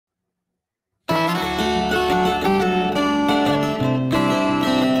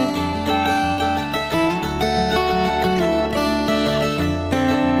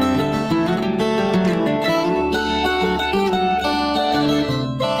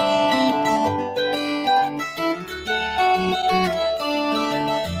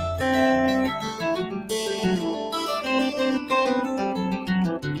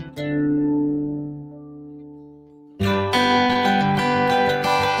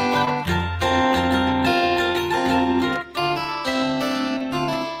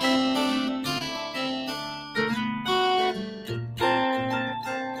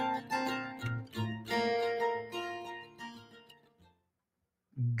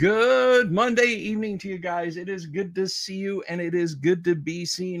Good Monday evening to you guys. It is good to see you, and it is good to be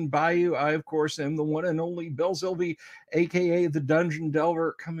seen by you. I, of course, am the one and only Bill Sylvie, aka the Dungeon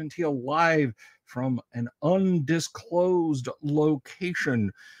Delver, coming to you live from an undisclosed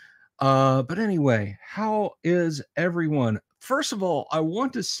location. But anyway, how is everyone? First of all, I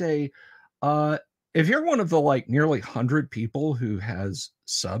want to say, if you're one of the nearly 100 people who has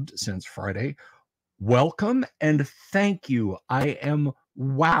subbed since Friday, welcome and thank you. I am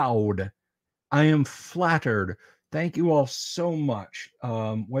wowed. I am flattered. Thank you all so much.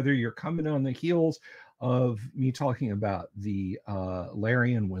 Whether you're coming on the heels of me talking about the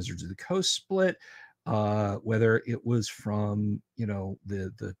Larian Wizards of the Coast split, whether it was from,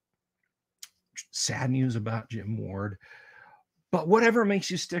 the sad news about Jim Ward, but whatever makes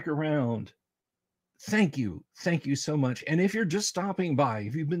you stick around, thank you. Thank you so much. And if you're just stopping by,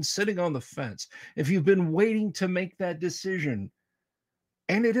 if you've been sitting on the fence, if you've been waiting to make that decision,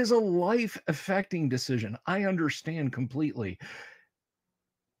 and it is a life-affecting decision, I understand completely.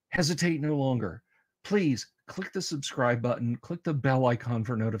 Hesitate no longer. Please click the subscribe button, click the bell icon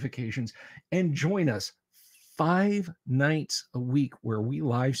for notifications, and join us 5 nights a week where we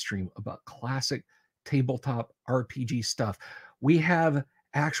live stream about classic tabletop RPG stuff. We have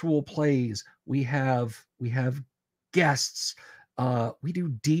actual plays. We have guests. We do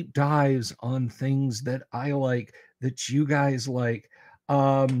deep dives on things that I like, that you guys like.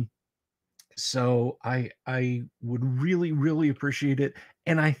 So I would really, really appreciate it.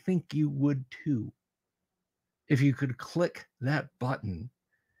 And I think you would too, if you could click that button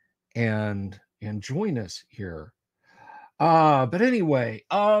and join us here. But anyway,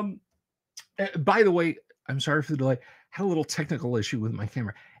 by the way, I'm sorry for the delay. Had a little technical issue with my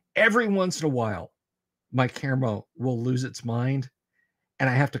camera. Every once in a while, my camera will lose its mind, and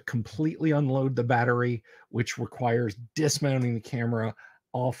I have to completely unload the battery, which requires dismounting the camera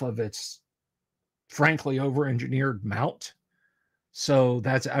off of its frankly over-engineered mount. So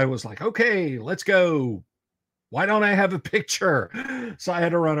I was like, okay, let's go. Why don't I have a picture? So I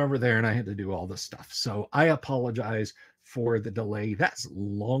had to run over there and I had to do all this stuff. So I apologize for the delay. That's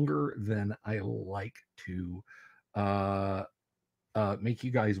longer than I like to make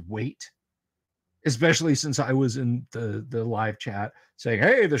you guys wait, especially since I was in the live chat saying,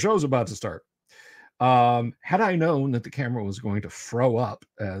 hey, the show's about to start. Had I known that the camera was going to fro up,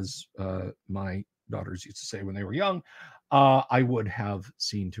 as my daughters used to say when they were young, I would have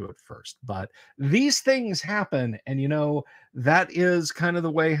seen to it first. But these things happen, and that is kind of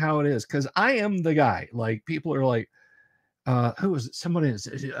the way how it is, because I am the guy. Like, people are like, who is it? Someone is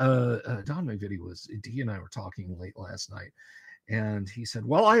Don McVitie. D and I were talking late last night, and he said,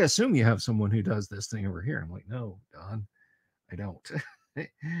 well, I assume you have someone who does this thing over here. I'm like, no, Don, I don't.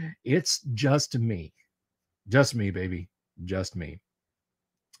 It's just me, baby, just me.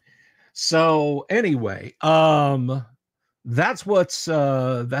 So anyway, that's what's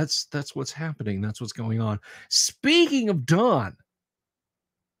happening. That's what's going on. Speaking of Don,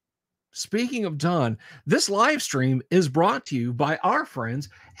 this live stream is brought to you by our friends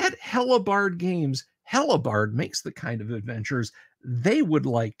at Hellebarde Games. Hellebarde makes the kind of adventures they would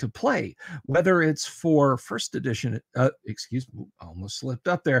like to play, whether it's for first edition, excuse me, almost slipped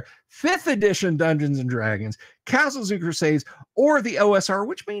up there, 5th edition Dungeons and Dragons, Castles and Crusades, or the OSR,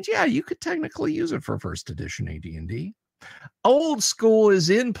 which means, yeah, you could technically use it for first edition AD&D. Old School is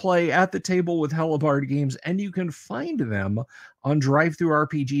in play at the table with Hellebarde Games, and you can find them on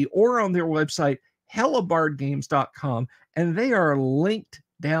DriveThruRPG or on their website, hellebardegames.com, and they are linked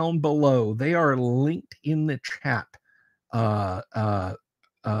down below. They are linked in the chat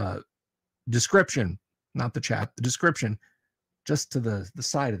description, not the chat, the description, just to the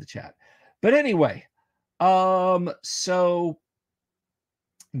side of the chat. But anyway, so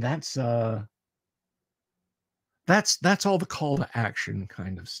that's all the call to action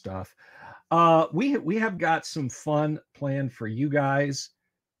kind of stuff. We have got some fun planned for you guys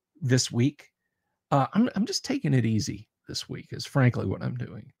this week. I'm just taking it easy this week, is frankly what I'm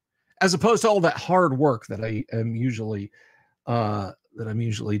doing, as opposed to all that hard work that I am usually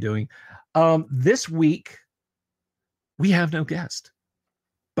doing. This week we have no guest,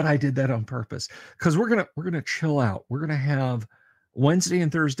 but I did that on purpose because we're gonna chill out. We're gonna have Wednesday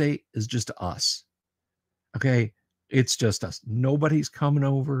and Thursday is just us. Okay, it's just us. Nobody's coming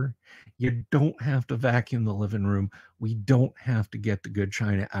over. You don't have to vacuum the living room. We don't have to get the good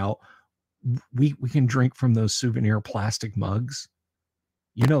china out. We can drink from those souvenir plastic mugs.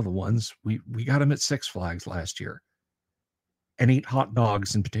 You know, the ones we got them at Six Flags last year, and eat hot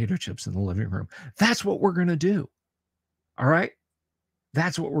dogs and potato chips in the living room. That's what we're going to do. All right?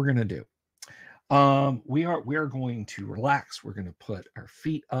 That's what we're going to do. We are going to relax. We're going to put our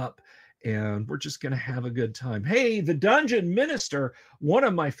feet up and we're just going to have a good time. Hey, the Dungeon Minister, one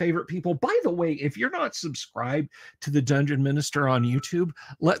of my favorite people. By the way, if you're not subscribed to the Dungeon Minister on YouTube,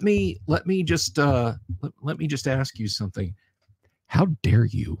 let me just ask you something. How dare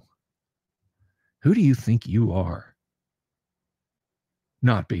you? Who do you think you are?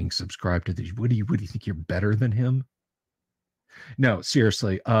 Not being subscribed to these. What do you think you're better than him? No,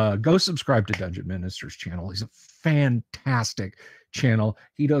 seriously, go subscribe to Dungeon Minister's channel. He's a fantastic channel.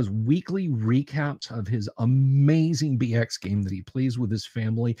 He does weekly recaps of his amazing BX game that he plays with his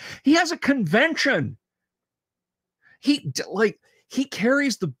family. He has a convention. He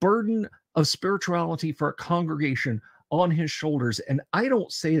carries the burden of spirituality for a congregation on his shoulders. And I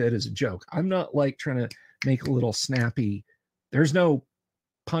don't say that as a joke. I'm not like trying to make a little snappy. There's no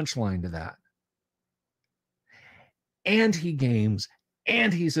punchline to that. And he games,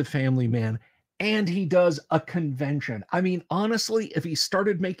 and he's a family man, and he does a convention. I mean, honestly, if he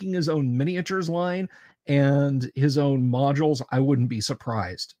started making his own miniatures line and his own modules, I wouldn't be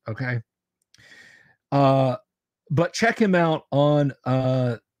surprised. Okay. But check him out on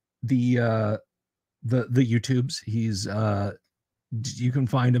the YouTubes. He's you can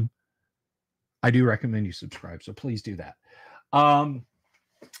find him. I do recommend you subscribe, so please do that.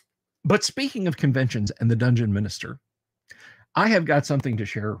 But speaking of conventions and the Dungeon Minister, I have got something to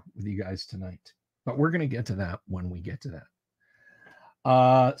share with you guys tonight, but we're going to get to that when we get to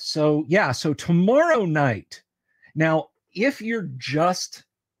that. So tomorrow night. Now, if you've just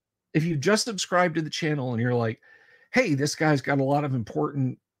subscribed to the channel and you're like, hey, this guy's got a lot of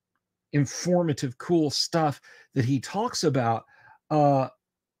important, informative, cool stuff that he talks about.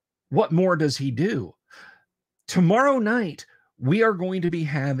 What more does he do? Tomorrow night, we are going to be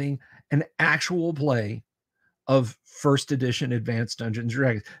having an actual play of first edition Advanced Dungeons &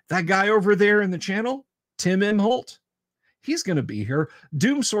 Dragons. That guy over there in the channel, Tim M. Holt, he's going to be here.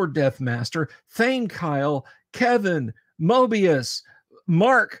 Doomsword Deathmaster, Thane Kyle, Kevin, Mobius,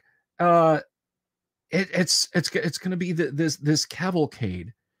 Mark. It's going to be this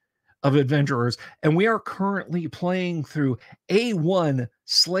cavalcade of adventurers, and we are currently playing through A1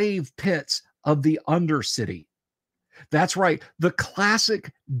 Slave Pits of the Undercity. That's right, the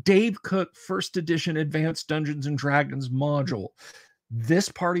classic Dave Cook first edition Advanced Dungeons and Dragons module. This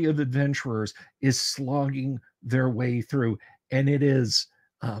party of adventurers is slogging their way through, and it is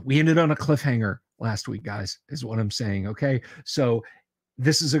we ended on a cliffhanger last week, guys, is what I'm saying. Okay, so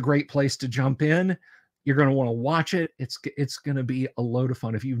this is a great place to jump in. You're going to want to watch it. It's going to be a load of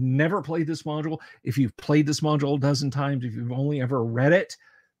fun. If you've never played this module, if you've played this module a dozen times, if you've only ever read it,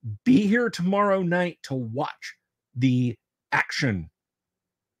 be here tomorrow night to watch the action.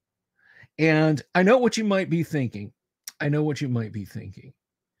 And I know what you might be thinking. You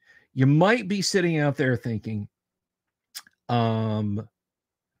might be sitting out there thinking, I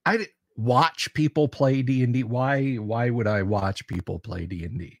watch people play D&D. Why would I watch people play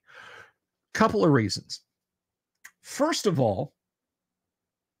D&D? Couple of reasons. First of all,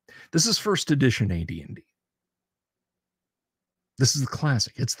 this is first edition AD&D. This is the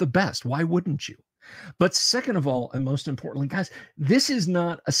classic. It's the best. Why wouldn't you? But second of all, and most importantly, guys, this is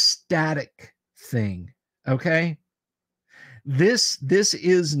not a static thing. Okay. This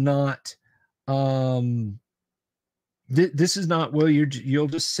is not, this is not, well, you'll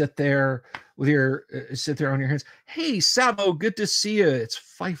just sit there with your, sit there on your hands. Hey, Sabo, good to see you. It's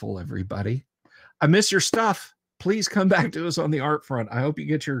Feifel, everybody. I miss your stuff. Please come back to us on the art front. I hope you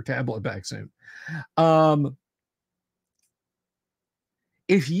get your tablet back soon.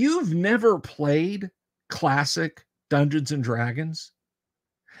 If you've never played classic Dungeons and Dragons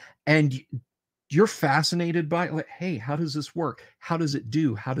and you're fascinated by it, like, hey, how does this work? How does it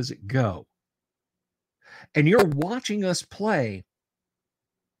do? How does it go? And you're watching us play,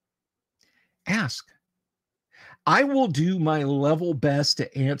 ask. I will do my level best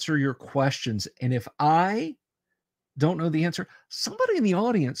to answer your questions. And if I don't know the answer, somebody in the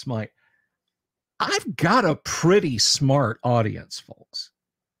audience might. I've got a pretty smart audience, folks.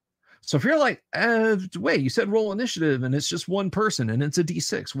 So if you're like, wait, you said roll initiative and it's just one person and it's a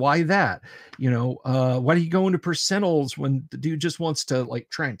D6. Why that? You know, why do you go into percentiles when the dude just wants to like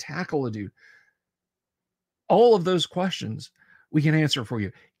try and tackle a dude? All of those questions we can answer for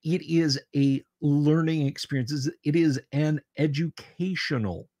you. It is a learning experience. It is an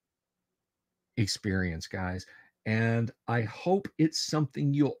educational experience, guys. And I hope it's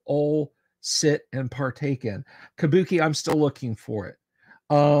something you'll all sit and partake in. Kabuki, I'm still looking for it.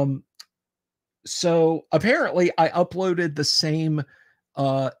 So apparently I uploaded the same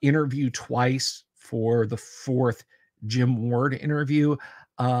interview twice for the 4th Jim Ward interview.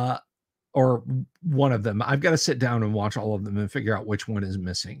 or one of them. I've got to sit down and watch all of them and figure out which one is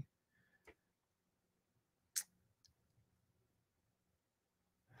missing.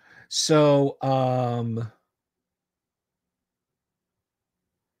 So, well,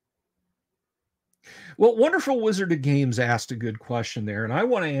 Wonderful Wizard of Games asked a good question there, and I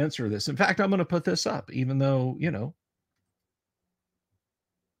want to answer this. In fact, I'm going to put this up, even though, you know.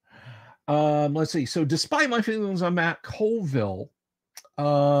 Let's see. So, despite my feelings on Matt Colville,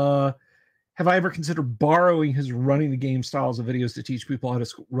 have I ever considered borrowing his running the game styles of videos to teach people how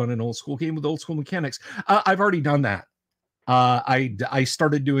to run an old school game with old school mechanics? I've already done that. I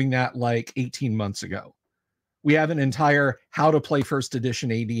started doing that like 18 months ago. We have an entire how to play first edition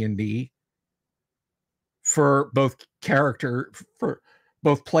AD&D for both players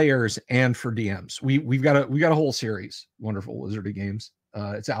and for DMs. We've got a whole series, Wonderful Wizard of Games.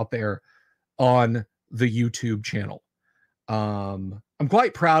 It's out there on the YouTube channel. I'm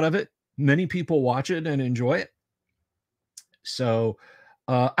quite proud of it. Many people watch it and enjoy it. So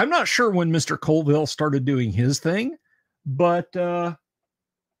I'm not sure when Mr. Colville started doing his thing, but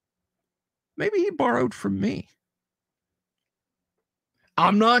maybe he borrowed from me.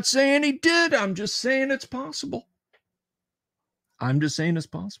 I'm not saying he did. I'm just saying it's possible. We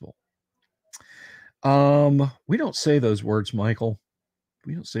don't say those words, Michael.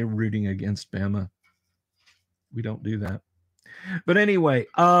 We don't say rooting against Bama. We don't do that. But anyway,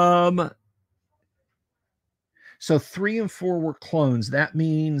 so 3 and 4 were clones. That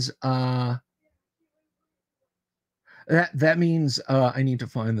means that means I need to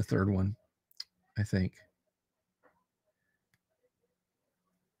find the third one, I think.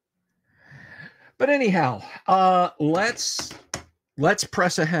 But anyhow, let's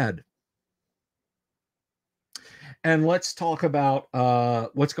press ahead. And let's talk about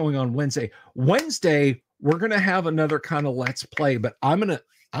what's going on Wednesday. Wednesday, we're gonna have another kind of let's play, but I'm gonna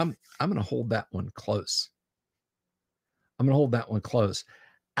hold that one close.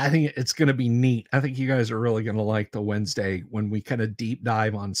 I think it's gonna be neat. I think you guys are really gonna like the Wednesday when we kind of deep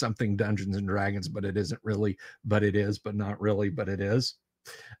dive on something Dungeons and Dragons, but it isn't really, but it is, but not really, but it is.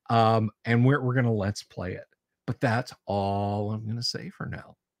 And we're gonna let's play it. But that's all I'm gonna say for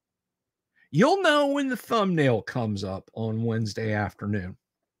now. You'll know when the thumbnail comes up on Wednesday afternoon.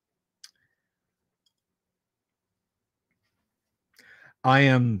 I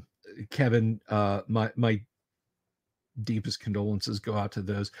am, Kevin, my deepest condolences go out to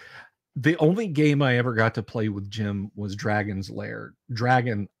those. The only game I ever got to play with Jim was Dragon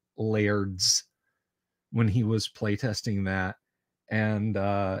Laird's when he was playtesting that. And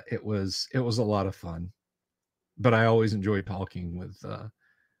it was a lot of fun. But I always enjoyed talking with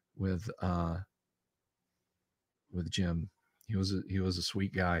Jim. He was a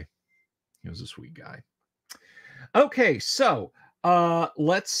sweet guy. Okay, so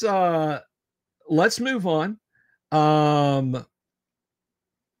let's move on.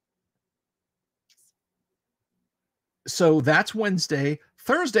 So that's Wednesday.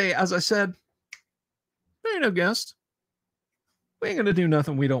 Thursday, as I said, there ain't no guest. We ain't gonna do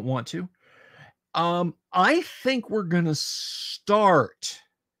nothing we don't want to. I think we're gonna start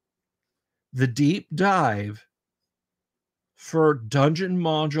the deep dive for Dungeon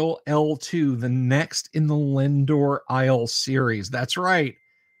Module L2, the next in the Lendor Isle series. That's right.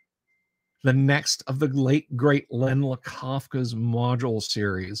 The next of the late, great Len Lakofka's module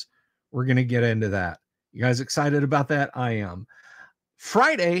series. We're going to get into that. You guys excited about that? I am.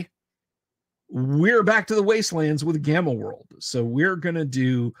 Friday, we're back to the Wastelands with Gamma World. So we're going to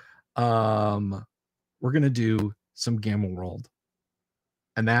do some Gamma World.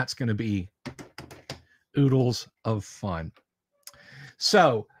 And that's going to be oodles of fun.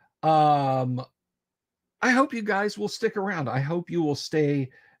 So I hope you guys will stick around. I hope you will stay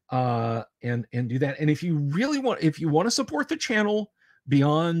and do that. And if you really want, if you want to support the channel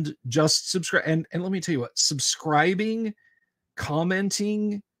beyond just subscribe, and let me tell you what, subscribing,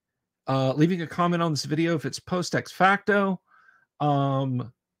 commenting, leaving a comment on this video if it's post ex facto,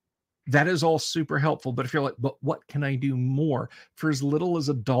 that is all super helpful. But if you're like, but what can I do more? For as little as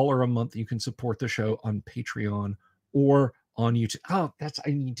 $1 a month, you can support the show on Patreon or on YouTube. Oh,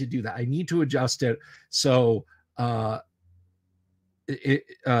 I need to do that. I need to adjust it. So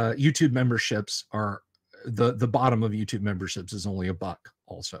YouTube memberships are the bottom of YouTube memberships is only $1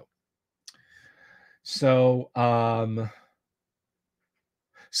 also. So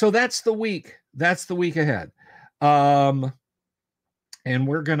so that's the week ahead. And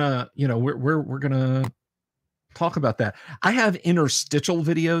we're gonna, we're gonna talk about that. I have interstitial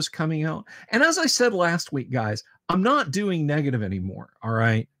videos coming out. And as I said last week, guys, I'm not doing negative anymore. All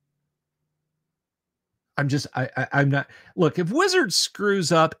right. I'm not. Look, if Wizard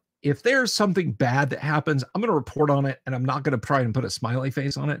screws up if there's something bad that happens, I'm going to report on it, and I'm not going to try and put a smiley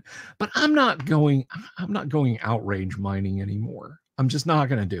face on it. But I'm not going outrage mining anymore. I'm just not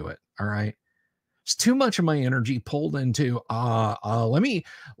going to do it. All right. It's too much of my energy pulled into let me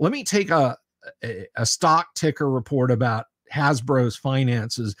take a stock ticker report about Hasbro's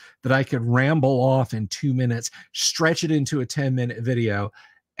finances that I could ramble off in 2 minutes, stretch it into a 10-minute video,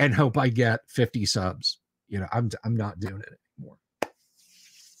 and hope I get 50 subs. You know, I'm not doing it anymore.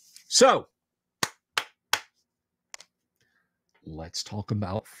 So let's talk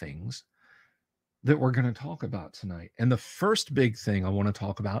about things that we're going to talk about tonight. And the first big thing I want to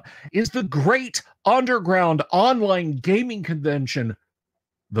talk about is the Great Underground Online Gaming Convention,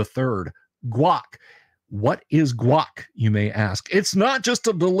 the third, GWOC. What is GWOC, you may ask? It's not just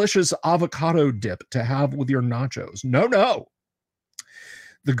a delicious avocado dip to have with your nachos. No, no.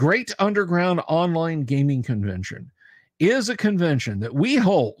 The Great Underground Online Gaming Convention is a convention that we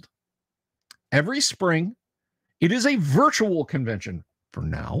hold every spring. It is a virtual convention for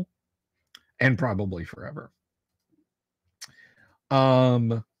now and probably forever.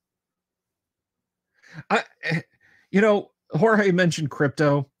 Jorge mentioned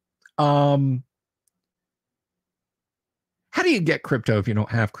crypto. How do you get crypto if you don't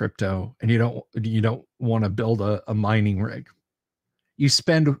have crypto and you don't want to build a mining rig? You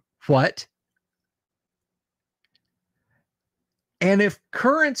spend what? And if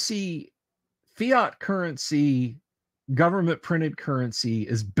currency, fiat currency, government printed currency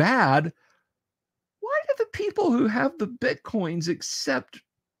is bad, why do the people who have the Bitcoins accept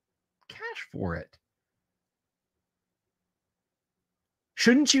cash for it?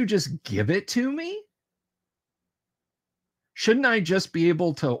 Shouldn't you just give it to me? Shouldn't I just be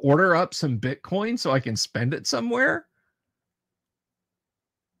able to order up some Bitcoin so I can spend it somewhere?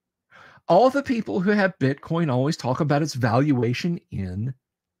 All the people who have Bitcoin always talk about its valuation in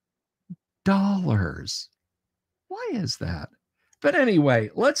dollars. Why is that? But anyway,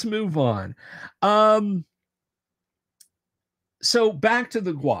 let's move on. So back to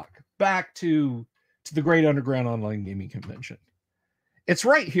the GWOC, back to the Great Underground Online Gaming Convention. It's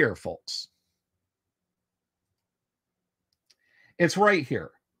right here, folks. It's right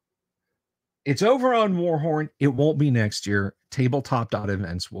here. It's over on Warhorn. It won't be next year.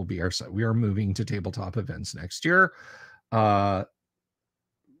 Tabletop.events will be our site. We are moving to Tabletop Events next year. Warhorn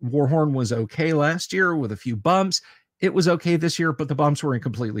was okay last year with a few bumps. It was okay this year, but the bumps were in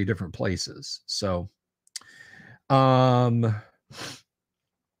completely different places. So I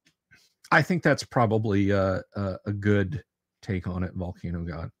think that's probably a good take on it, Volcano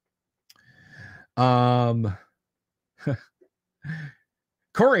God.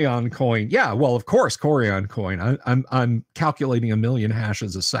 Corion coin. Yeah, well, of course, Corion coin. I'm calculating 1 million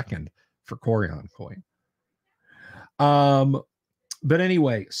hashes a second for Corion coin. But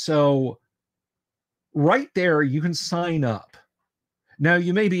anyway, so right there, you can sign up. Now,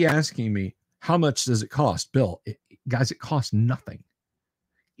 you may be asking me, how much does it cost, Bill? Guys, it costs nothing.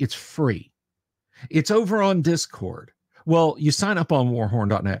 It's free. It's over on Discord. Well, you sign up on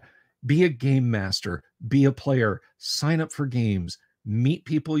warhorn.net. Be a game master. Be a player. Sign up for games. Meet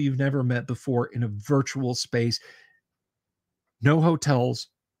people you've never met before in a virtual space. No hotels.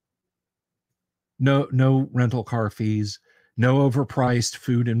 No rental car fees. No overpriced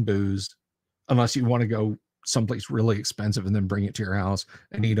food and booze. Unless you want to go someplace really expensive and then bring it to your house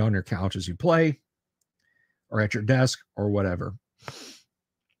and eat on your couch as you play or at your desk or whatever.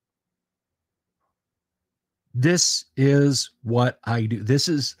 This is what I do. This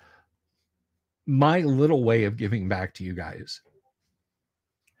is my little way of giving back to you guys.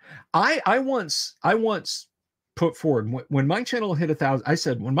 I once put forward when my channel hit 1,000. I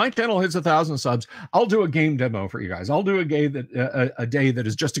said, when my channel hits 1,000 subs, I'll do a game demo for you guys. I'll do a day that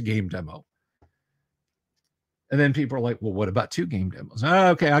is just a game demo. And then people are like, well, what about 2 game demos?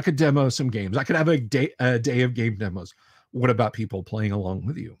 Okay, I could demo some games. I could have a day of game demos. What about people playing along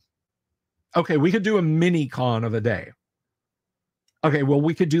with you? Okay, we could do a mini con of a day. Okay, well,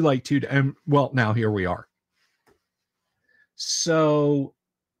 we could do like 2. And well, now here we are. So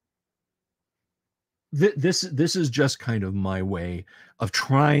this is just kind of my way of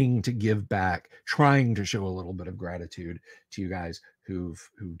trying to give back, trying to show a little bit of gratitude to you guys who've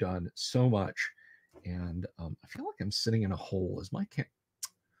done so much. And I feel like I'm sitting in a hole. Is my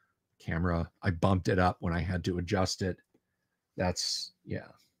camera? I bumped it up when I had to adjust it. That's, yeah.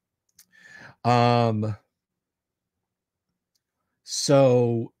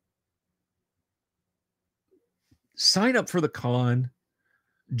 So sign up for the con,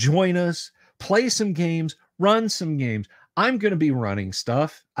 join us, play some games, run some games. I'm going to be running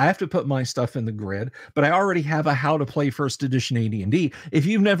stuff. I have to put my stuff in the grid, but I already have a how to play first edition AD&D. If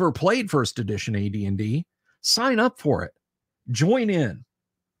you've never played first edition AD&D, sign up for it. Join in.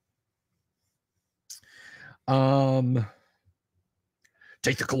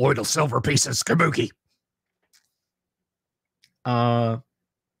 Take the colloidal silver pieces, Kabuki.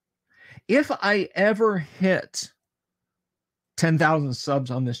 If I ever hit 10,000 subs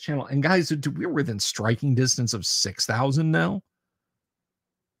on this channel, and guys, we're within striking distance of 6,000 now,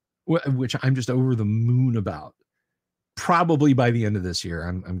 which I'm just over the moon about. Probably by the end of this year,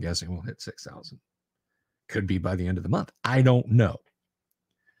 I'm guessing we'll hit 6,000. Could be by the end of the month. I don't know.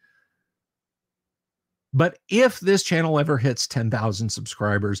 But if this channel ever hits 10,000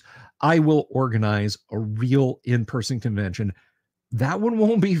 subscribers, I will organize a real in-person convention. That one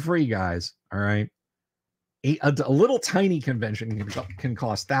won't be free, guys. All right. A little tiny convention can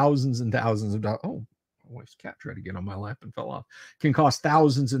cost thousands and thousands of dollars. Oh, my wife's cat tried to get on my lap and fell off. Can cost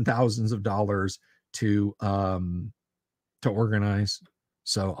thousands and thousands of dollars to organize.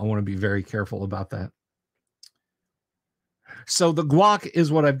 So I want to be very careful about that. So the guac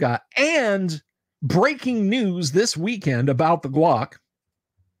is what I've got. And breaking news this weekend about the guac.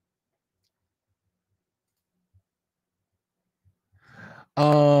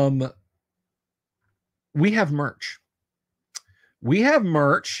 We have merch. We have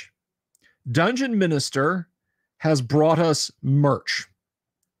merch. Dungeon Minister has brought us merch.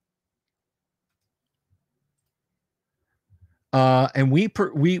 And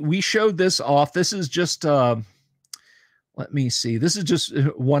we showed this off. This is just let me see. This is just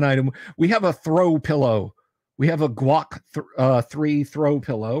one item. We have a throw pillow. We have a guac 3 throw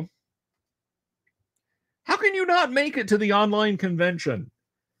pillow. How can you not make it to the online convention?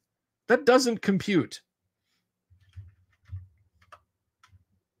 That doesn't compute.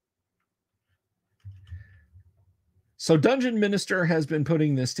 So Dungeon Minister has been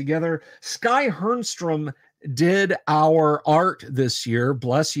putting this together. Sky Hernstrom did our art this year.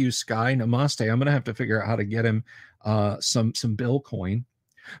 Bless you, Sky. Namaste. I'm going to have to figure out how to get him some Bill coin.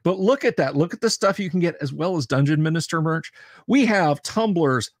 But look at that. Look at the stuff you can get as well as Dungeon Minister merch. We have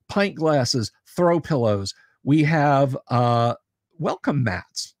tumblers, pint glasses, throw pillows. We have welcome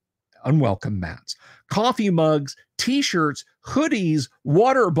mats, unwelcome mats, coffee mugs, t-shirts, hoodies,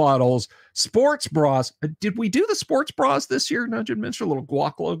 water bottles, sports bras. Did we do the sports bras this year? Dungeon Minister, a little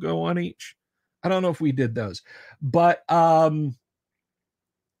guac logo on each. I don't know if we did those, but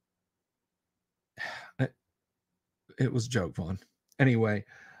it was a joke, Vaughn. Anyway,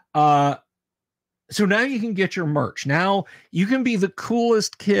 so now you can get your merch. Now you can be the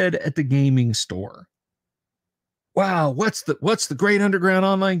coolest kid at the gaming store. Wow, what's the Great Underground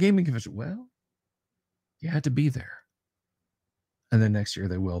Online Gaming Convention? Well, you had to be there. And then next year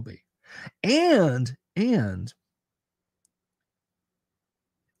they will be. And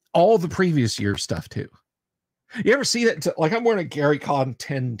all the previous year stuff too. You ever see that? Like, I'm wearing a Gary Con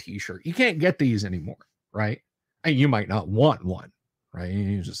 10 t-shirt. You can't get these anymore, right? And you might not want one, right?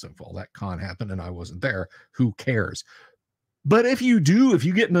 You just think, well, that con happened and I wasn't there. Who cares? But if you do, if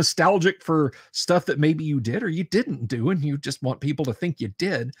you get nostalgic for stuff that maybe you did or you didn't do, and you just want people to think you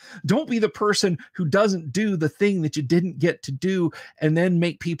did, don't be the person who doesn't do the thing that you didn't get to do and then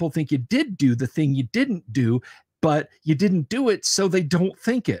make people think you did do the thing you didn't do, but you didn't do it so they don't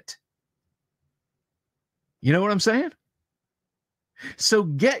think it. You know what I'm saying? So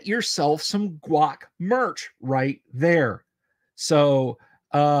get yourself some guac merch right there. So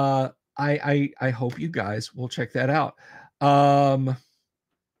I hope you guys will check that out. Well,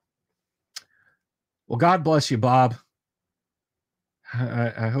 God bless you, Bob.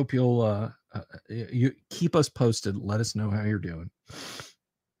 I hope you'll you keep us posted. Let us know how you're doing.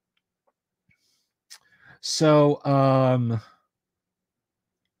 So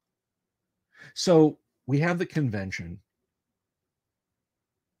so we have the convention.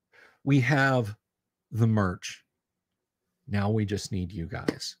 We have the merch. Now we just need you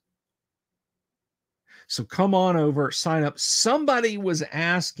guys. So come on over, sign up. Somebody was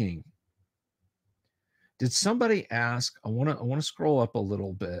asking. Did somebody ask? I want to scroll up a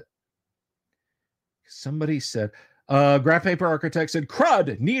little bit. Somebody said, Graph Paper Architect said,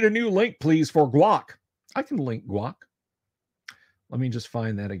 crud, need a new link, please, for guac. I can link guac. Let me just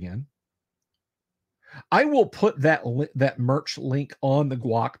find that again. I will put that merch link on the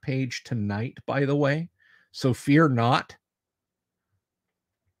guac page tonight, by the way. So fear not.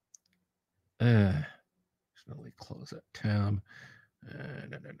 Let me close that tab.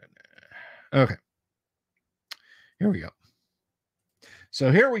 Okay. Here we go.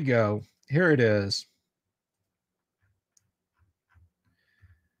 So here we go. Here it is.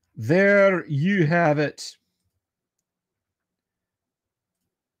 There you have it.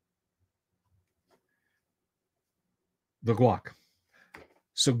 the guac.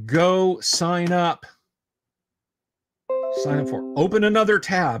 So go sign up. Sign up for, open another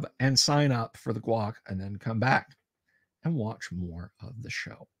tab and sign up for the guac, and then come back and watch more of the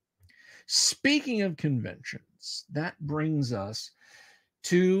show. Speaking of conventions, that brings us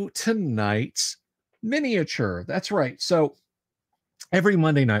to tonight's miniature. That's right. So every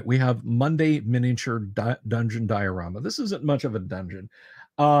Monday night we have Monday miniature dungeon diorama. This isn't much of a dungeon.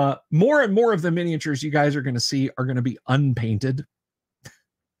 More and more of the miniatures you guys are going to see are going to be unpainted,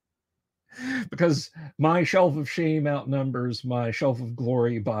 because my shelf of shame outnumbers my shelf of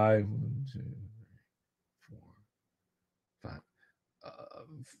glory by 1, 2, 3, 4,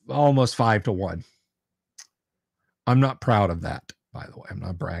 5, almost 5 to 1. I'm not proud of that, by the way. I'm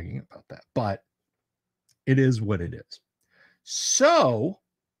not bragging about that, but it is what it is. So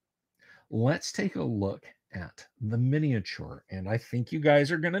let's take a look at the miniature. And I think you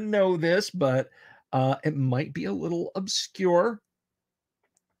guys are going to know this, but it might be a little obscure.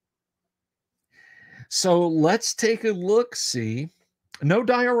 So let's take a look, see. No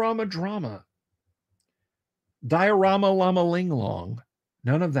diorama drama. Diorama llama ling long.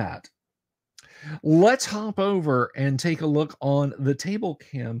 None of that. Let's hop over and take a look on the table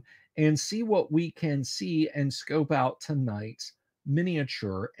cam and see what we can see and scope out tonight's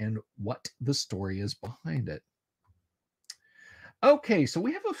miniature and what the story is behind it. Okay, so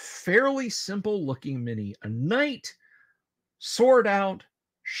we have a fairly simple looking mini. A knight, sword out,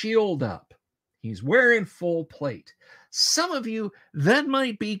 shield up. He's wearing full plate. Some of you, that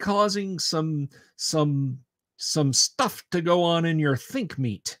might be causing some stuff to go on in your think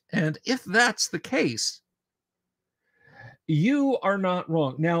meat. And if that's the case, you are not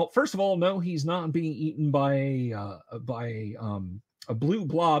wrong. Now, first of all, no, he's not being eaten by a blue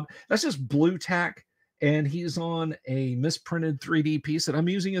blob. That's just blue tack, and he's on a misprinted 3D piece that I'm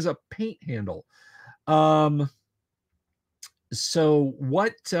using as a paint handle. So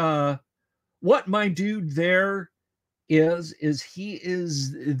what my dude there is he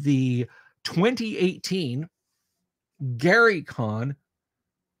is the 2018 Gary Con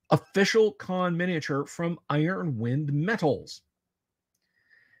official con miniature from Iron Wind Metals.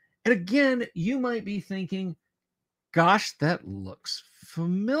 And again, you might be thinking, gosh, that looks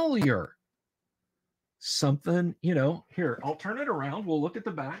familiar. Something, you know, here, I'll turn it around. We'll look at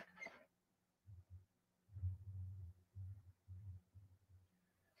the back.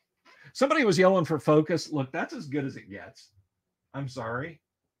 Somebody was yelling for focus. Look, that's as good as it gets. I'm sorry.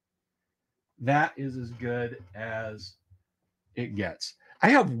 That is as good as it gets. I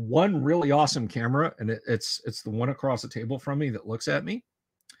have one really awesome camera, and it's the one across the table from me that looks at me.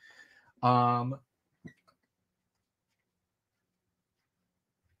 But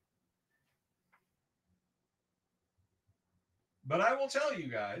I will tell you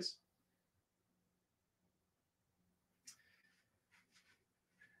guys,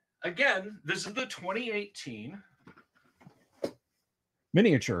 again, this is the 2018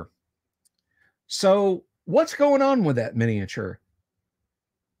 miniature. So what's going on with that miniature?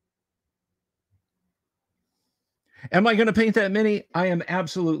 Am I going to paint that mini? I am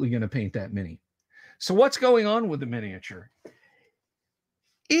absolutely going to paint that mini. So what's going on with the miniature?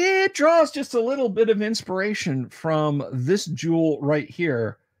 It draws just a little bit of inspiration from this jewel right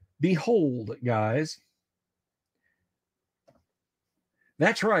here. Behold, guys.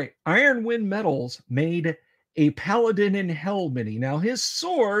 That's right. Iron Wind Metals made a Paladin in Hell mini. Now, his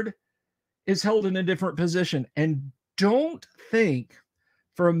sword is held in a different position. And don't think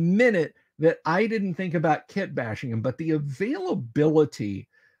for a minute that I didn't think about kit bashing him, but the availability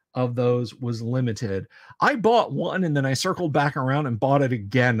of those was limited. I bought one and then I circled back around and bought it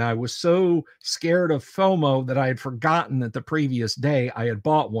again. I was so scared of FOMO that I had forgotten that the previous day I had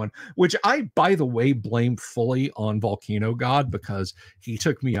bought one, which I, by the way, blame fully on Volcano God, because he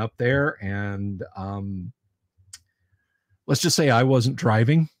took me up there and let's just say I wasn't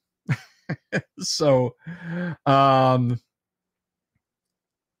driving. So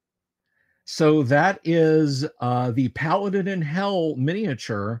that is the Paladin in Hell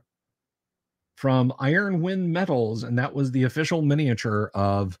miniature from Iron Wind Metals, and that was the official miniature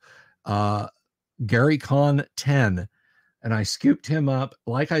of Gary Con 10. And I scooped him up.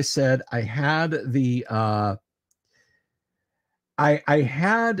 Like I said, I had the I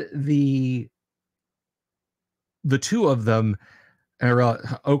had the two of them.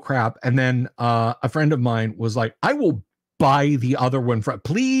 Oh crap! And then a friend of mine was like, "I will buy the other one for,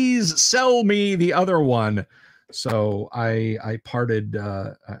 please sell me the other one." So I parted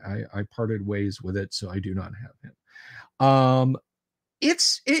I parted ways with it, so I do not have him.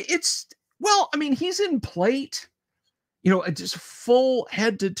 It's well, I mean, he's in plate, you know, just full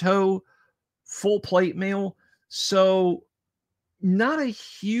head to toe, full plate mail. So not a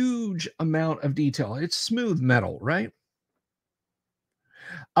huge amount of detail. It's smooth metal, right?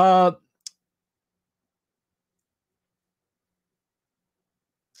 Uh,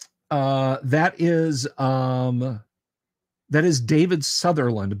 that is David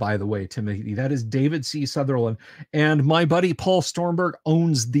Sutherland, by the way, Timothy. That is David C. Sutherland. And my buddy Paul Stormberg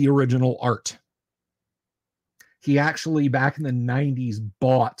owns the original art. He actually, back in the 90s,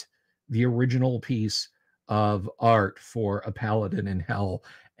 bought the original piece of art for A Paladin in Hell.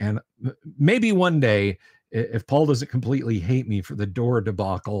 And maybe one day, if Paul doesn't completely hate me for the door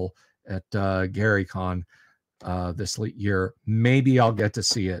debacle at GaryCon this year, maybe I'll get to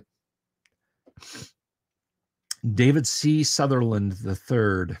see it. David C. Sutherland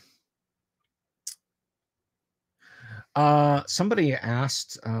III. Somebody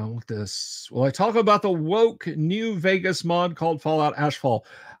asked what this. Well, I talk about the woke New Vegas mod called Fallout Ashfall.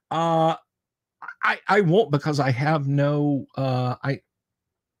 I won't, because I have no I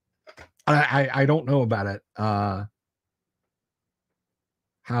don't know about it.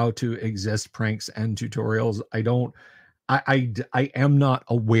 How to exist pranks and tutorials. I am not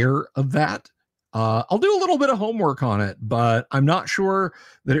aware of that. I'll do a little bit of homework on it, but I'm not sure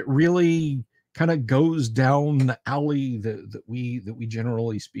that it really kind of goes down the alley that we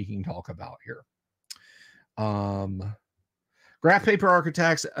generally speaking talk about here. Graph paper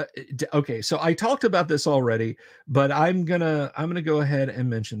architects. Okay, so I talked about this already, but I'm gonna go ahead and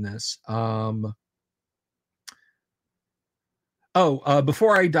mention this.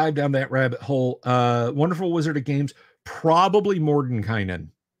 Before I dive down that rabbit hole, Wonderful Wizard of Games, probably Mordenkainen.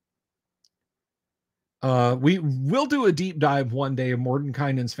 We will do a deep dive one day of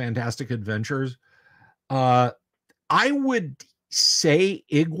Mordenkainen's Fantastic Adventures. I would say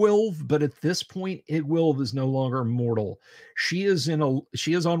Igwilv, but at this point, Igwilv is no longer mortal. She is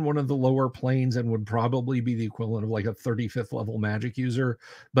on one of the lower planes and would probably be the equivalent of like a 35th level magic user,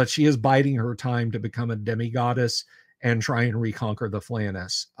 but she is biding her time to become a demigoddess and try and reconquer the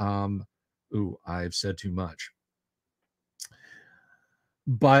Flannis. I've said too much.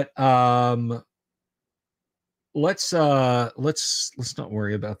 But let's not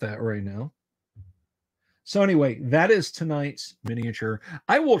worry about that right now. So anyway, that is tonight's miniature.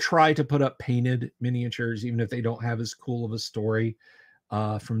 I will try to put up painted miniatures, even if they don't have as cool of a story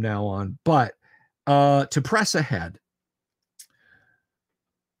from now on. But to press ahead.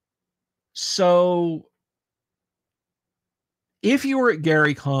 So if you were at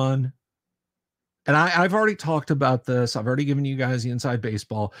GaryCon, and I've already talked about this, I've already given you guys the inside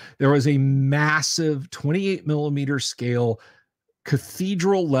baseball. There was a massive 28 millimeter scale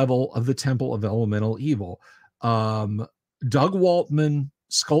cathedral level of the Temple of Elemental Evil. Doug Waltman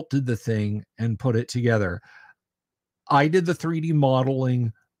sculpted the thing and put it together. I did the 3D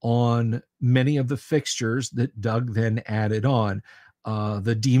modeling on many of the fixtures that Doug then added on.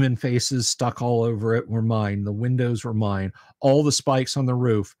 The demon faces stuck all over it were mine. The windows were mine. All the spikes on the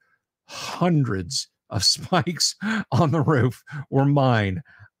roof, hundreds of spikes on the roof, were mine.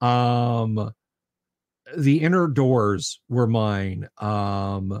 The inner doors were mine.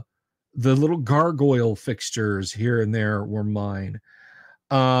 The little gargoyle fixtures here and there were mine.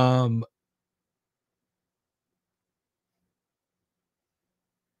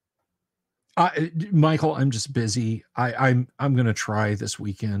 Michael, I'm just busy. I'm going to try this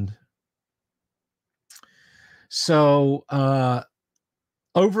weekend. So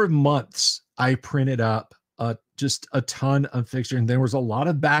over months, I printed up just a ton of fixtures, and there was a lot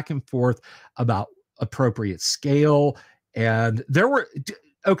of back and forth about appropriate scale. And there were,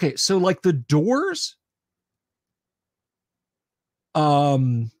 okay, so like the doors,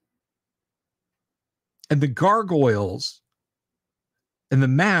 and the gargoyles and the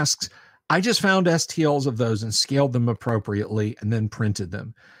masks, I just found STLs of those and scaled them appropriately and then printed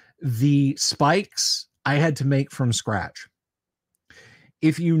them. The spikes I had to make from scratch.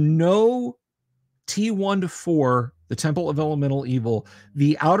 If you know T1 to 4, the Temple of Elemental Evil,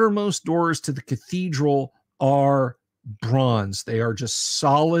 the outermost doors to the cathedral are bronze. They are just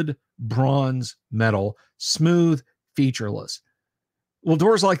solid bronze metal, smooth, featureless. Well,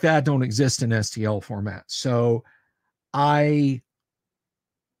 doors like that don't exist in STL format. So I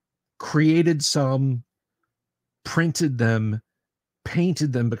created some, printed them,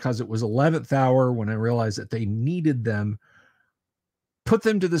 painted them because it was 11th hour when I realized that they needed them, put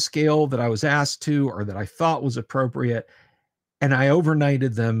them to the scale that I was asked to or that I thought was appropriate, and I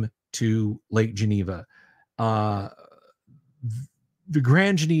overnighted them to Lake Geneva. The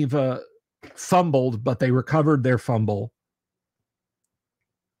Grand Geneva fumbled, but they recovered their fumble.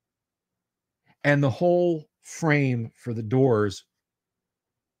 And the whole frame for the doors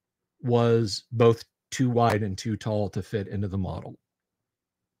was both too wide and too tall to fit into the model.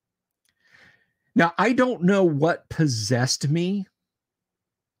 Now, I don't know what possessed me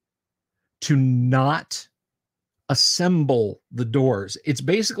to not assemble the doors. It's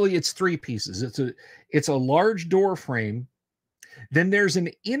three pieces. It's a large door frame. Then there's an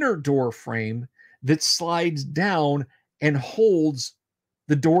inner door frame that slides down and holds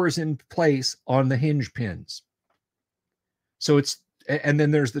the doors in place on the hinge pins. So and then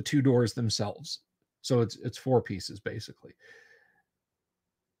there's the two doors themselves. So it's four pieces basically.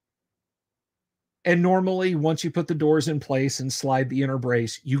 And normally, once you put the doors in place and slide the inner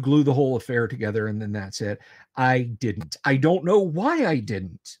brace, you glue the whole affair together, and then that's it. I didn't. I don't know why I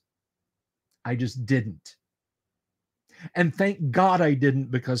didn't. I just didn't. And thank God I didn't,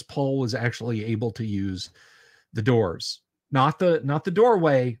 because Paul was actually able to use the doors. Not the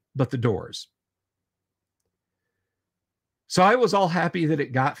doorway, but the doors. So I was all happy that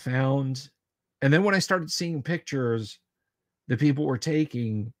it got found. And then when I started seeing pictures that people were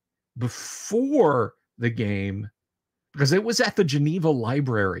taking before the game, because it was at the Geneva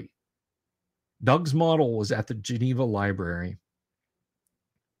Library. Doug's model was at the Geneva Library.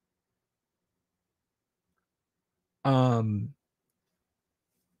 I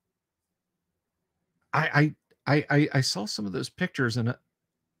saw some of those pictures and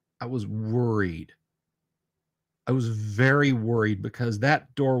I was worried. I was very worried because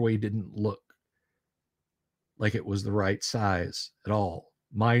that doorway didn't look like it was the right size at all.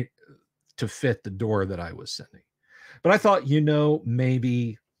 To fit the door that I was sending. But I thought,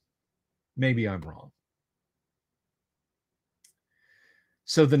 maybe I'm wrong.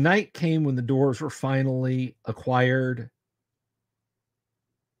 So the night came when the doors were finally acquired.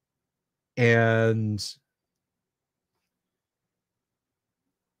 And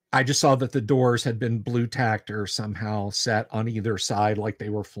I just saw that the doors had been blue tacked or somehow set on either side like they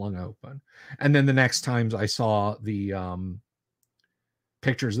were flung open. And then the next times I saw the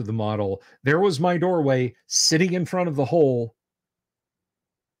pictures of the model, there was my doorway sitting in front of the hole,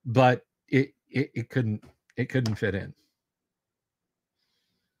 but it couldn't fit in.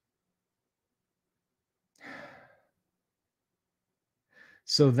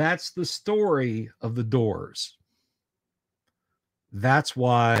 So that's the story of the doors. That's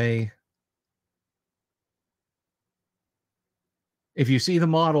why if you see the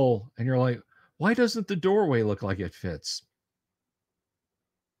model and you're like, why doesn't the doorway look like it fits?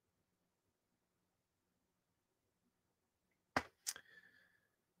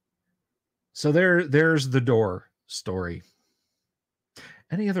 So there's the door story.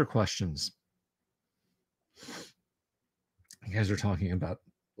 Any other questions? You guys are talking about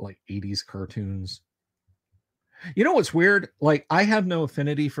like 80s cartoons. You know what's weird? Like, I have no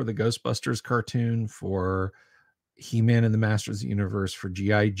affinity for the Ghostbusters cartoon, for He-Man and the Masters of the Universe, for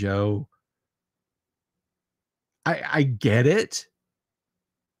G.I. Joe. I get it.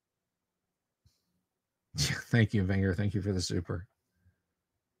 Thank you, Vanger. Thank you for the super.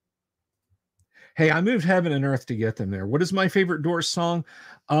 Hey, I moved heaven and earth to get them there. What is my favorite Doors song?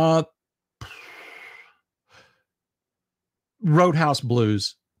 Roadhouse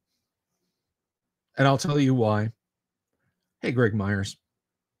Blues. And I'll tell you why. Hey, Greg Myers.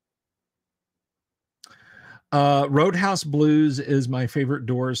 Roadhouse Blues is my favorite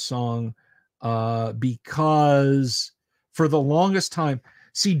Doors song because for the longest time,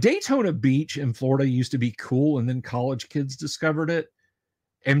 see, Daytona Beach in Florida used to be cool, and then college kids discovered it.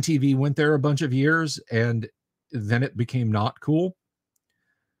 MTV went there a bunch of years, and then it became not cool.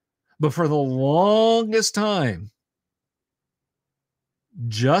 But for the longest time,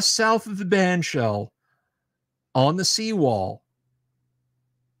 just south of the bandshell on the seawall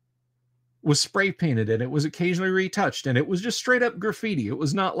was spray painted, and it was occasionally retouched, and it was just straight up graffiti. It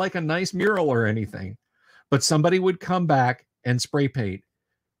was not like a nice mural or anything, but somebody would come back and spray paint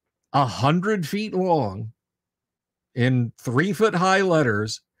 100 feet long in 3-foot high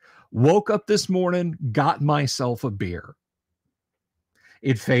letters. Woke up this morning, got myself a beer.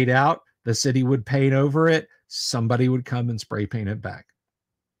 It'd fade out. The city would paint over it. Somebody would come and spray paint it back.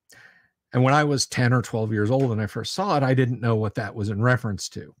 And when I was 10 or 12 years old and I first saw it, I didn't know what that was in reference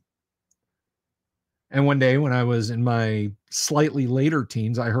to. And one day when I was in my slightly later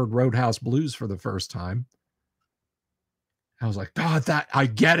teens, I heard Roadhouse Blues for the first time. I was like, God, I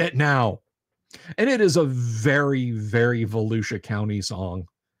get it now. And it is a very, very Volusia County song.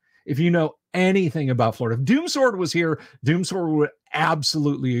 If you know anything about Florida, if Doomsword was here, Doomsword would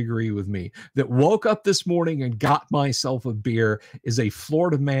absolutely agree with me that woke up this morning and got myself a beer is a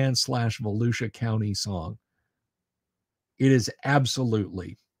Florida man / Volusia County song. It is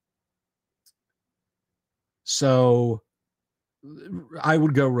absolutely. So I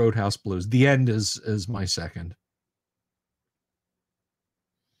would go Roadhouse Blues. The End is my second.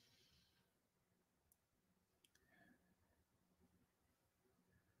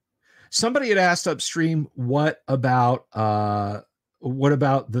 Somebody had asked upstream, what about the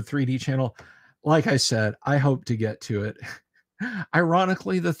 3D channel? Like I said, I hope to get to it.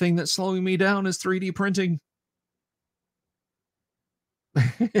 Ironically, the thing that's slowing me down is 3D printing.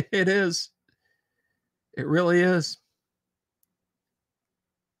 It is. It really is.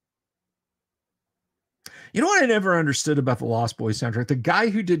 You know what I never understood about the Lost Boys soundtrack? The guy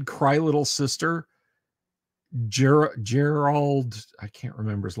who did Cry Little Sister, Gerald, I can't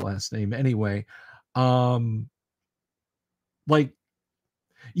remember his last name. Anyway, like,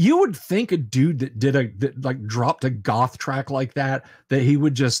 you would think a dude that like dropped a goth track like that he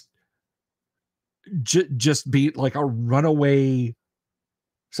would just be like a runaway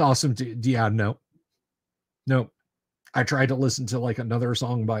awesome. Yeah, no. I tried to listen to like another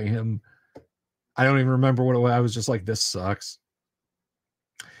song by him. I don't even remember what it was. I was just like, this sucks.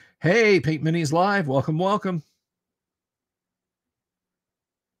 Hey, Pink Minis Live. Welcome.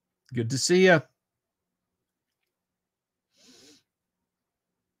 Good to see you.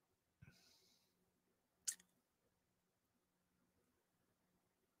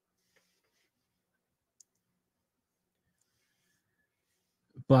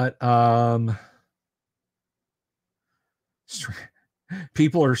 But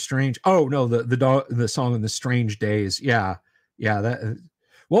people are strange. Oh no, the song in the Strange Days. Yeah, that.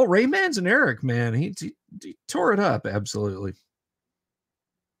 Well, Ray Manzarek, man, he tore it up absolutely.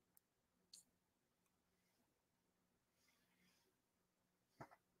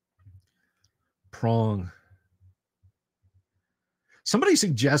 Prong. Somebody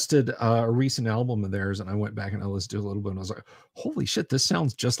suggested a recent album of theirs, and I went back and I listened to a little bit, and I was like, holy shit, this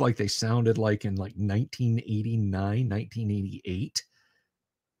sounds just like they sounded like in like 1989, 1988.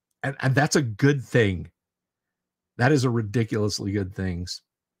 And that's a good thing. That is a ridiculously good thing,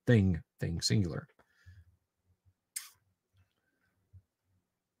 singular.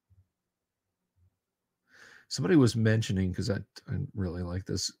 Somebody was mentioning, because I really like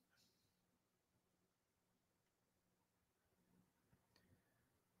this.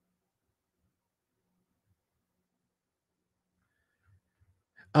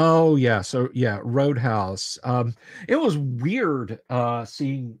 Oh yeah, so yeah, Roadhouse. It was weird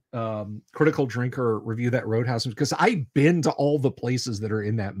seeing Critical Drinker review that Roadhouse, because I've been to all the places that are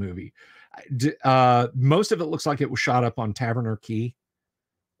in that movie. Most of it looks like it was shot up on Taverner Key,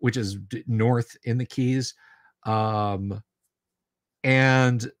 which is north in the Keys. And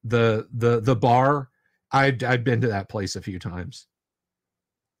the bar, I've been to that place a few times.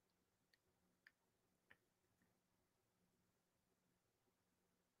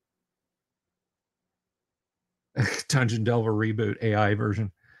 Dungeon Delver reboot AI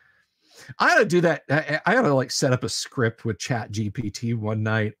version. I ought to do that. I ought to like set up a script with Chat GPT one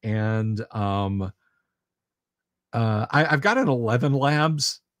night, and I've got an 11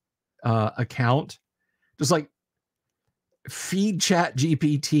 Labs account. Just like feed Chat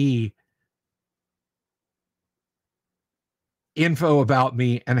GPT info about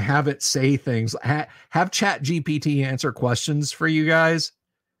me and have it say things. Have Chat GPT answer questions for you guys,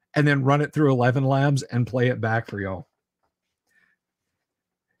 and then run it through 11 Labs and play it back for y'all.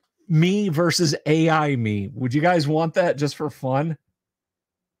 Me versus AI me. Would you guys want that just for fun?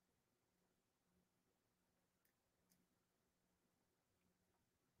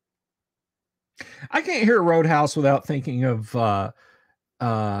 I can't hear Roadhouse without thinking of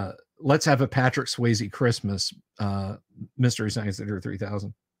Let's Have a Patrick Swayze Christmas, Mystery Science Theater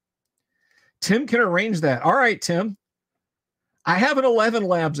 3000. Tim can arrange that. All right, Tim. I have an 11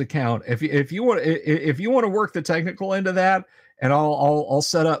 Labs account. If you want to work the technical end of that, and I'll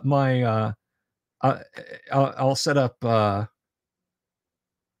set up my I'll set up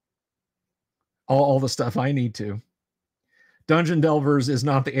all the stuff I need to. Dungeon Delvers is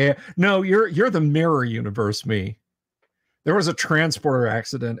not the AI. No, you're the mirror universe me. There was a transporter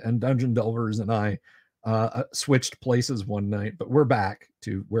accident, and Dungeon Delvers and I switched places one night, but we're back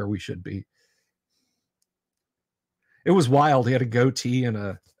to where we should be. It was wild. He had a goatee and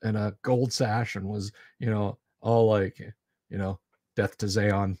a gold sash, and was, all like, death to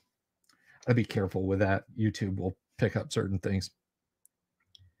Zayon. I'd be careful with that. YouTube will pick up certain things.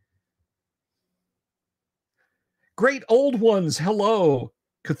 Great old ones. Hello,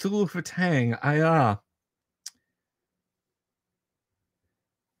 Cthulhu Fatang.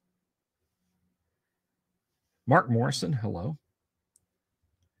 Mark Morrison. Hello.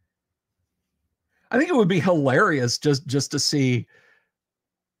 I think it would be hilarious just to see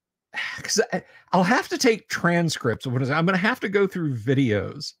because I'll have to take transcripts of what I'm going to have to go through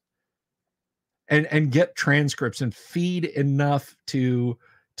videos and get transcripts and feed enough to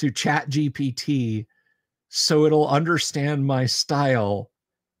Chat GPT so it'll understand my style.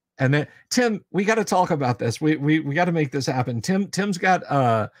 And then Tim, we got to talk about this. We got to make this happen. Tim's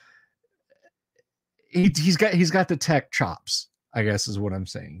got he's got the tech chops, I guess is what I'm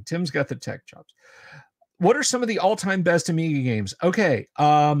saying. Tim's got the tech chops. What are some of the all-time best Amiga games? Okay,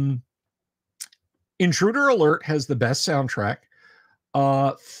 Intruder Alert has the best soundtrack.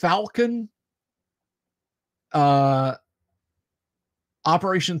 Falcon, Operation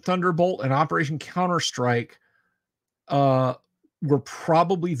Thunderbolt, and Operation Counter-Strike were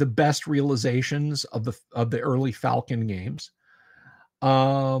probably the best realizations of the early Falcon games.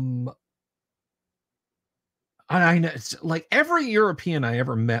 I know, it's like every European I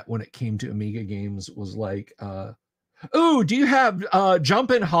ever met when it came to Amiga games was like, "Oh, do you have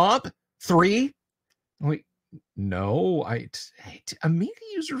Jump and Hop 3?" I'm like, no, Amiga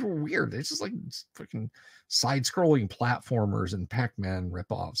users were weird. It's just like freaking side-scrolling platformers and Pac-Man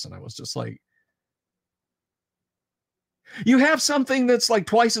ripoffs, and I was just like, you have something that's like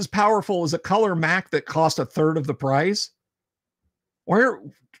twice as powerful as a color Mac that cost a third of the price? Where,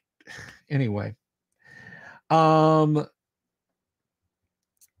 anyway. But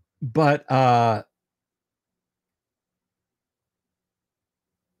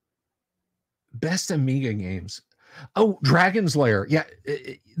best Amiga games. Oh, Dragon's Lair. Yeah,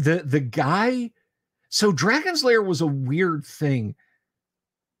 the guy. So Dragon's Lair was a weird thing.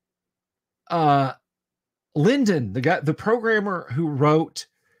 Linden, the programmer who wrote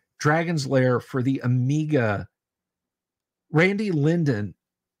Dragon's Lair for the Amiga, Randy Linden,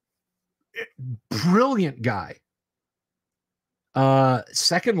 brilliant guy.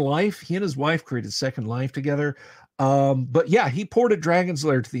 Second Life, he and his wife created Second Life together. But yeah, he ported Dragon's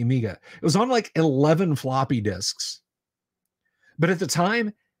Lair to the Amiga. It was on like 11 floppy disks. But at the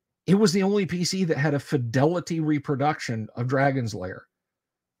time, it was the only PC that had a fidelity reproduction of Dragon's Lair.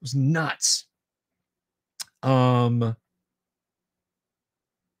 It was nuts.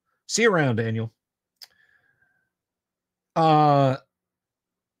 See you around, Daniel. Oh,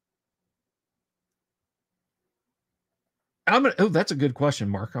 that's a good question,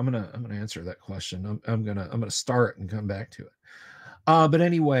 Mark. I'm gonna answer that question. I'm gonna start and come back to it. But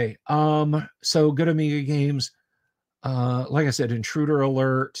anyway, so good Amiga games. Like I said, Intruder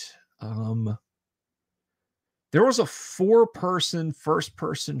Alert. There was a 4-person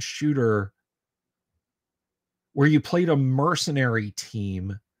first-person shooter where you played a mercenary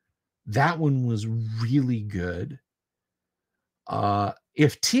team. That one was really good.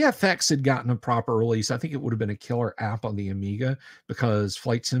 If TFX had gotten a proper release, I think it would have been a killer app on the Amiga because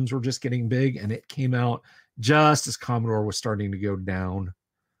flight sims were just getting big, and it came out just as Commodore was starting to go down.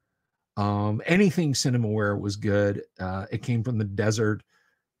 Anything Cinemaware was good. It came from the desert.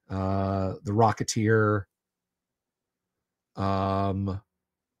 The Rocketeer.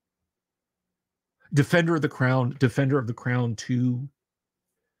 Defender of the Crown 2.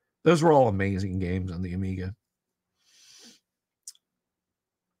 Those were all amazing games on the Amiga.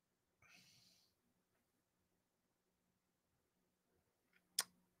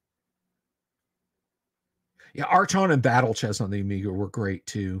 Yeah, Antone and Battle Chess on the Amiga were great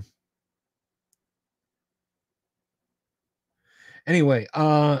too. Anyway,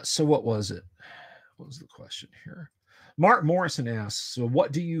 so what was it? What was the question here? Mark Morrison asks, so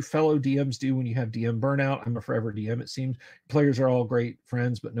what do you fellow DMs do when you have DM burnout? I'm a forever DM, it seems. Players are all great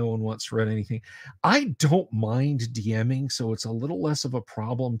friends, but no one wants to run anything. I don't mind DMing, so it's a little less of a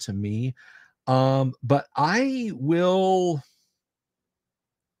problem to me. But I will...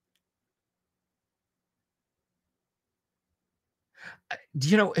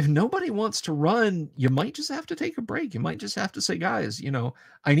 You know, if nobody wants to run, you might just have to take a break. You might just have to say, guys, you know,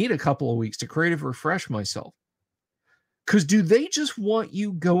 I need a couple of weeks to creative refresh myself. Because do they just want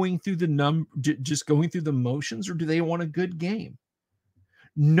you going through just going through the motions, or do they want a good game?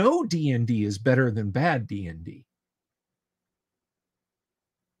 No D&D is better than bad D&D.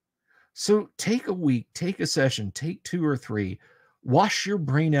 So take a week, take a session, take 2 or 3, wash your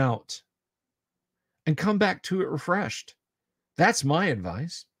brain out, and come back to it refreshed. That's my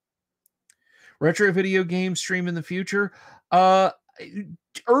advice. Retro video game stream in the future.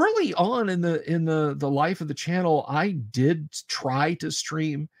 Early on in the life of the channel, I did try to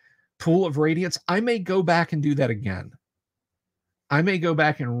stream Pool of Radiance. I may go back and do that again. I may go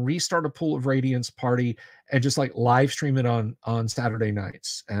back and restart a Pool of Radiance party and just like live stream it on Saturday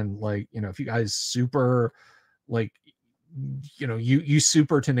nights. And like, you know, if you guys super like, you know, you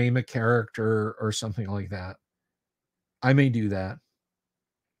super to name a character or something like that, I may do that.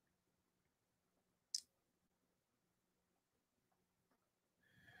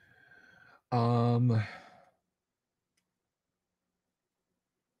 Someone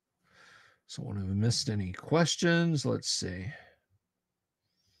who missed any questions? Let's see.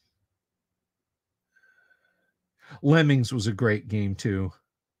 Lemmings was a great game too.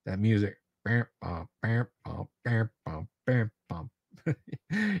 That music. You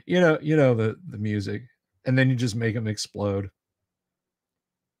know the music. And then you just make them explode.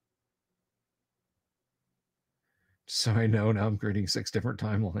 So I know now I'm creating 6 different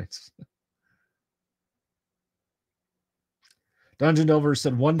timelines. Dungeon Delver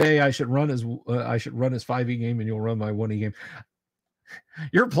said one day I should run his 5e game and you'll run my 1e game.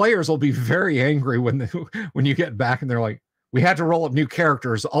 Your players will be very angry when you get back and they're like, we had to roll up new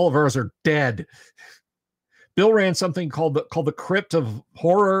characters. All of ours are dead. Bill ran something called the Crypt of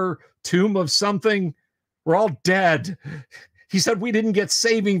Horror, Tomb of something. We're all dead. He said we didn't get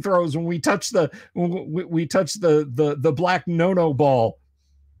saving throws when we touched the black no-no ball.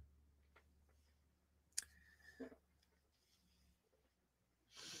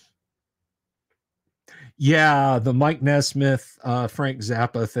 Yeah, the Mike Nesmith, Frank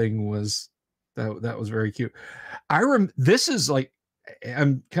Zappa thing was that was very cute. This is like,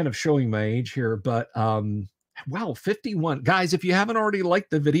 I'm kind of showing my age here, but wow, 51 guys. If you haven't already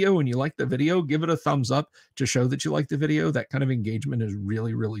liked the video and you like the video, give it a thumbs up to show that you like the video. That kind of engagement is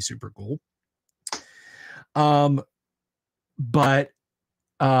really, really super cool. But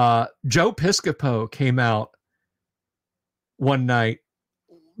Joe Piscopo came out one night,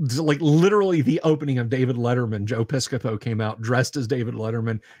 like literally the opening of David Letterman. Joe Piscopo came out dressed as David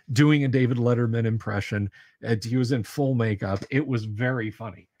Letterman, doing a David Letterman impression. He was in full makeup. It was very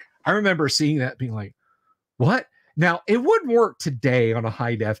funny. I remember seeing that being like, what? Now, it wouldn't work today on a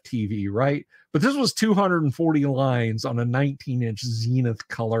high-def TV, right? But this was 240 lines on a 19-inch Zenith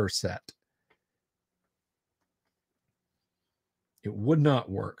color set. It would not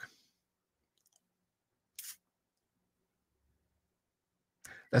work.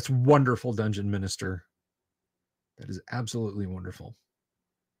 That's wonderful, Dungeon Minister. That is absolutely wonderful.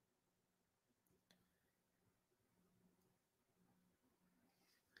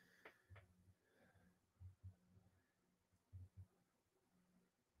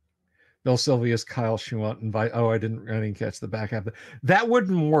 Bill Sylvius, Kyle Schwant, invite. Oh, I didn't catch the back half. That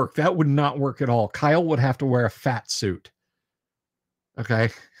wouldn't work. That would not work at all. Kyle would have to wear a fat suit. Okay.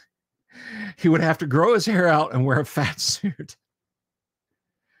 He would have to grow his hair out and wear a fat suit.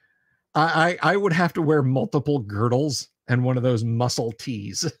 I would have to wear multiple girdles and one of those muscle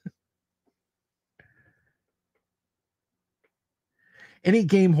tees. Any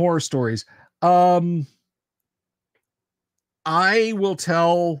game horror stories? I will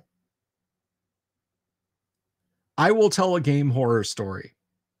tell a game horror story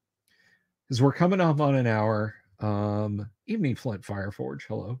because we're coming up on an hour. Evening Flint Fireforge,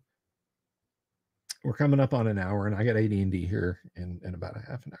 hello. We're coming up on an hour, and I got AD&D here in about a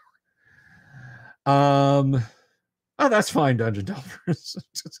half an hour. Oh, that's fine, Dungeon Delvers.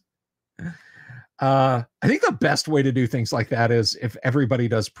 I think the best way to do things like that is if everybody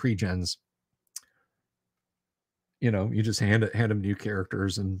does pre-gens. You know, you just hand them new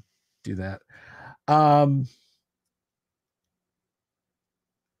characters and do that.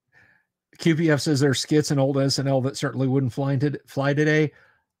 QPF says there's skits in old SNL that certainly wouldn't fly today.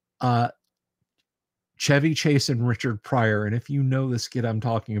 Chevy Chase and Richard Pryor. And if you know the skit I'm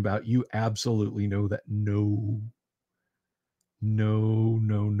talking about, you absolutely know that. No.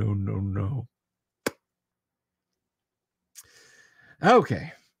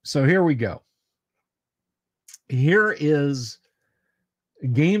 Okay, so here we go. Here is a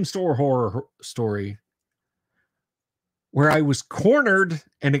game store horror story where I was cornered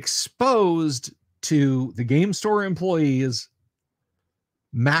and exposed to the game store employees'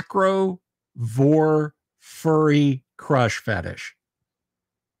 macro vor furry crush fetish.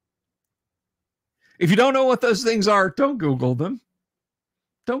 If you don't know what those things are, don't Google them.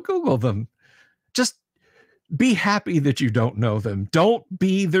 Don't Google them. Just be happy that you don't know them. Don't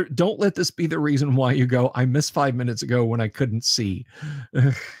let this be the reason why you go, I missed 5 minutes ago when I couldn't see.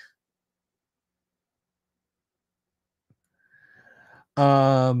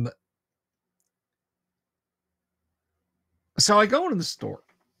 So I go into the store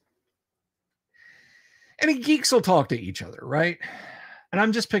and geeks will talk to each other, right? And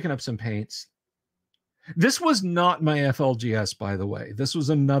I'm just picking up some paints. This was not my FLGS, by the way. This was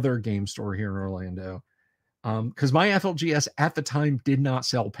another game store here in Orlando. Because my FLGS at the time did not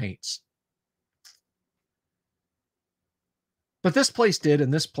sell paints. But this place did,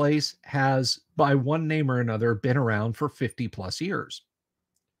 and this place has, by one name or another, been around for 50 plus years.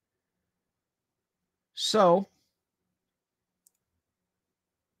 So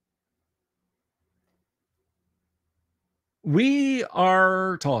we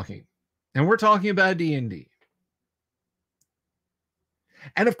are talking, and we're talking about D&D.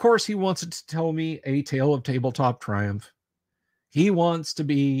 And of course, he wants to tell me a tale of tabletop triumph. He wants to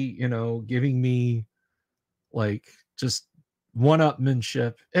be, giving me like just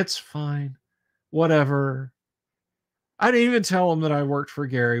one-upmanship. It's fine. Whatever. I didn't even tell him that I worked for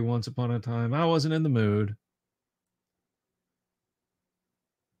Gary once upon a time. I wasn't in the mood.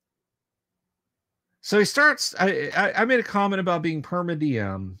 So he starts, I made a comment about being perma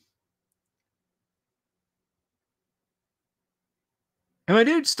DM. And my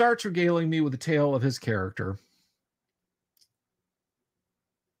dude starts regaling me with a tale of his character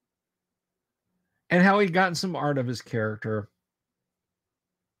and how he'd gotten some art of his character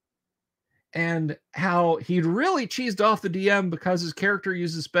and how he'd really cheesed off the DM because his character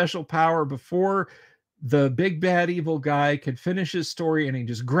uses special power before the big bad evil guy could finish his story, and he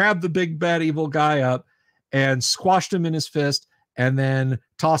just grabbed the big bad evil guy up and squashed him in his fist and then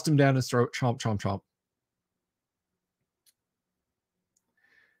tossed him down his throat. Chomp, chomp, chomp.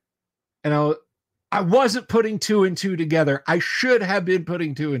 And I wasn't putting 2 and 2 together. I should have been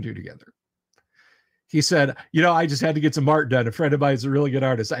putting 2 and 2 together. He said, I just had to get some art done. A friend of mine is a really good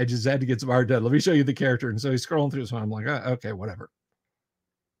artist. I just had to get some art done. Let me show you the character. And so he's scrolling through his phone. I'm like, oh, okay, whatever.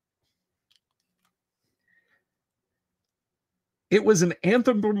 It was an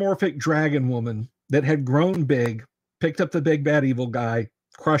anthropomorphic dragon woman that had grown big, picked up the big bad evil guy,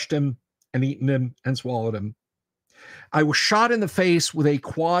 crushed him and eaten him and swallowed him. I was shot in the face with a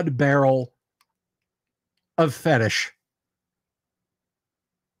quad barrel of fetish.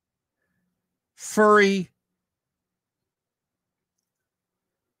 Furry,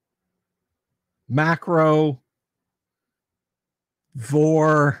 macro,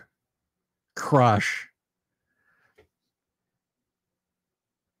 vor, crush.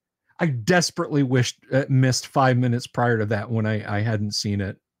 I desperately missed 5 minutes prior to that when I hadn't seen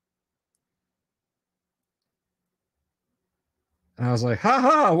it. And I was like,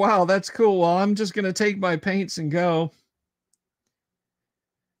 haha, wow, that's cool. Well, I'm just going to take my paints and go.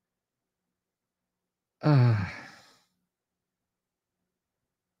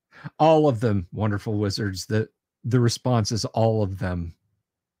 All of them, wonderful wizards. The response is all of them.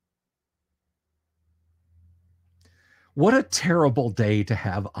 What a terrible day to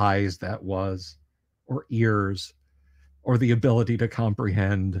have eyes that was, or ears, or the ability to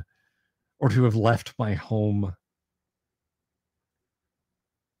comprehend, or to have left my home.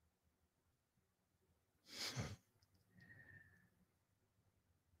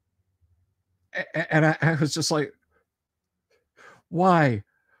 And I was just like, why?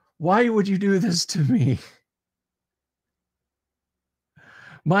 Why would you do this to me?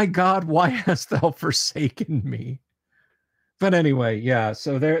 My God, why hast thou forsaken me? But anyway, yeah.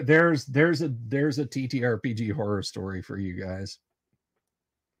 So there's a TTRPG horror story for you guys.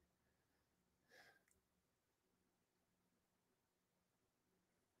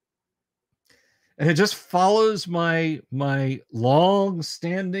 And it just follows my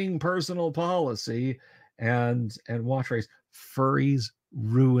long-standing personal policy and watch race. Furries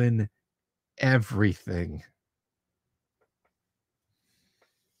ruin everything.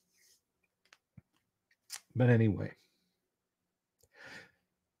 But anyway.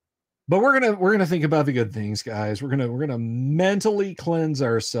 But we're gonna think about the good things, guys. We're gonna mentally cleanse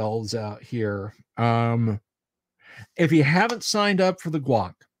ourselves out here. If you haven't signed up for the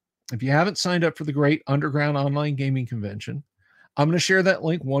Guac, if you haven't signed up for the Great Underground Online Gaming Convention, I'm going to share that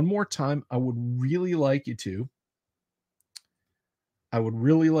link one more time. I would really like you to. I would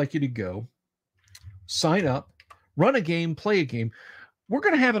really like you to go sign up, run a game, play a game. We're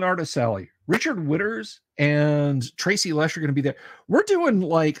going to have an artist alley. Richard Witters and Tracy Lesh are going to be there. We're doing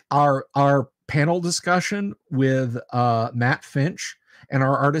like our panel discussion with Matt Finch and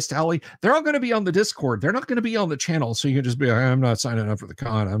our artist alley. They're all going to be on the Discord. They're not going to be on the channel. So you can just be like, I'm not signing up for the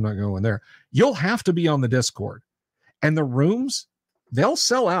con. I'm not going there. You'll have to be on the Discord. And the rooms, they'll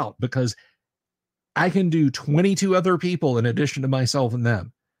sell out because I can do 22 other people in addition to myself and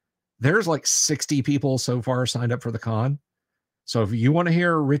them. There's like 60 people so far signed up for the con. So if you want to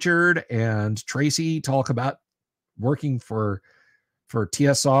hear Richard and Tracy talk about working for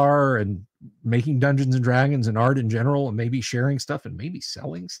TSR and making Dungeons and Dragons and art in general, and maybe sharing stuff and maybe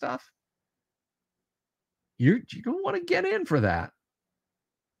selling stuff, you're going to want to get in for that.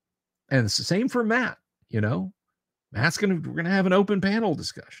 And it's the same for Matt. We're going to have an open panel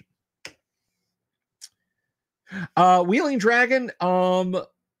discussion. Wheeling Dragon,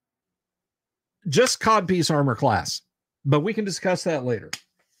 just codpiece armor class, but we can discuss that later.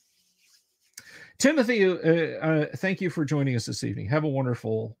 Timothy, thank you for joining us this evening. Have a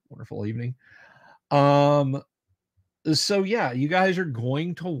wonderful, wonderful evening. So yeah, you guys are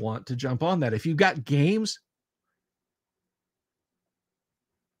going to want to jump on that. If you've got games,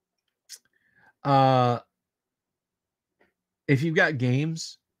 if you've got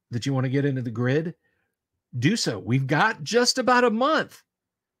games that you want to get into the grid, do so. We've got just about a month,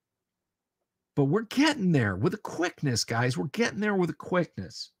 but we're getting there with a quickness, guys. We're getting there with a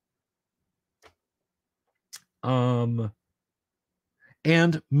quickness. And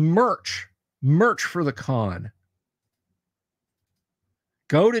merch for the con.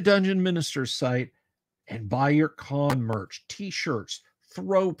 Go to Dungeon Minister's site and buy your con merch, t-shirts,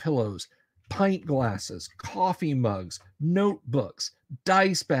 throw pillows, pint glasses, coffee mugs, notebooks,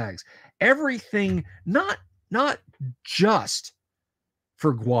 dice bags, everything not just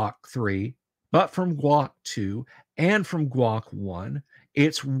for Guac 3, but from Guac 2 and from Guac 1.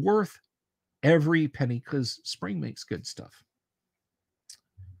 It's worth every penny because Spring makes good stuff.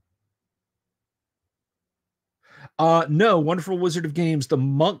 No, Wonderful Wizard of Games. The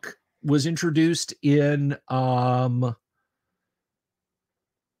monk was introduced in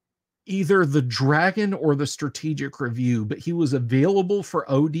either the Dragon or the Strategic Review, but he was available for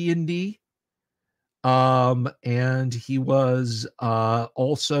OD&D. And he was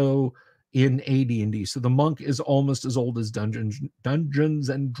also in AD&D. So the monk is almost as old as Dungeons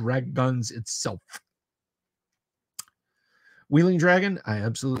and Dragons itself. Wheeling Dragon, I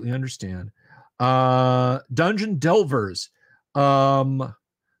absolutely understand. Dungeon Delvers.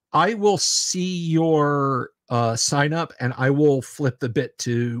 I will see your sign up and I will flip the bit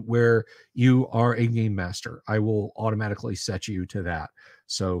to where you are a game master. I will automatically set you to that.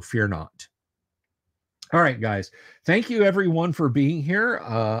 So fear not. All right, guys. Thank you, everyone, for being here.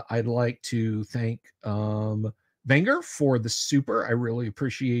 I'd like to thank Wenger for the super. I really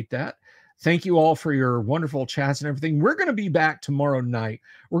appreciate that. Thank you all for your wonderful chats and everything. We're going to be back tomorrow night.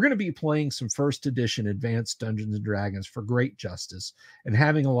 We're going to be playing some first edition Advanced Dungeons and Dragons for great justice and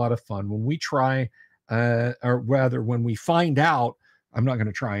having a lot of fun. When we try, or rather, when we find out, I'm not going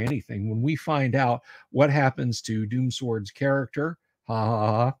to try anything. When we find out what happens to Doomsword's character, ha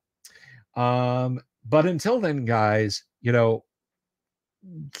ha ha. But until then, guys, you know,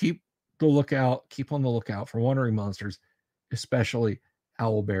 keep on the lookout for wandering monsters, especially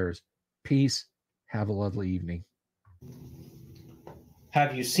owl bears. Peace. Have a lovely evening.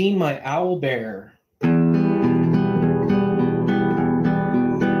 Have you seen my owl bear?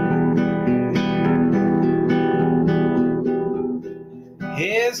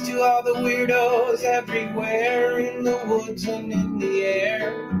 Here's to all the weirdos everywhere in the woods and in the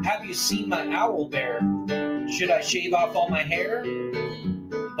air. Have you seen my owl bear? Should I shave off all my hair?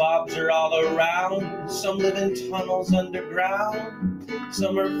 Bobs are all around. Some live in tunnels underground.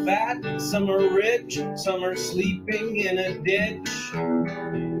 Some are fat, some are rich, some are sleeping in a ditch.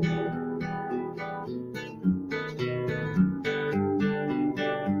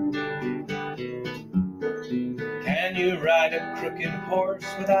 Can you ride a crooked horse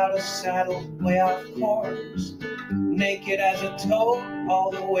without a saddle way off course? Naked as a toad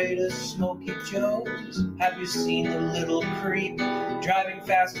all the way to Smoky Joe's. Have you seen the little creep driving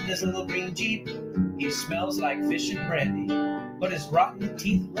fast in his little green Jeep? He smells like fish and brandy, but his rotten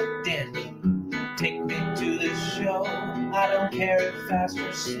teeth look dandy. Take me to the show, I don't care if fast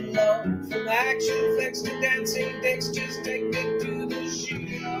or slow. From action flicks to dancing dicks, just take me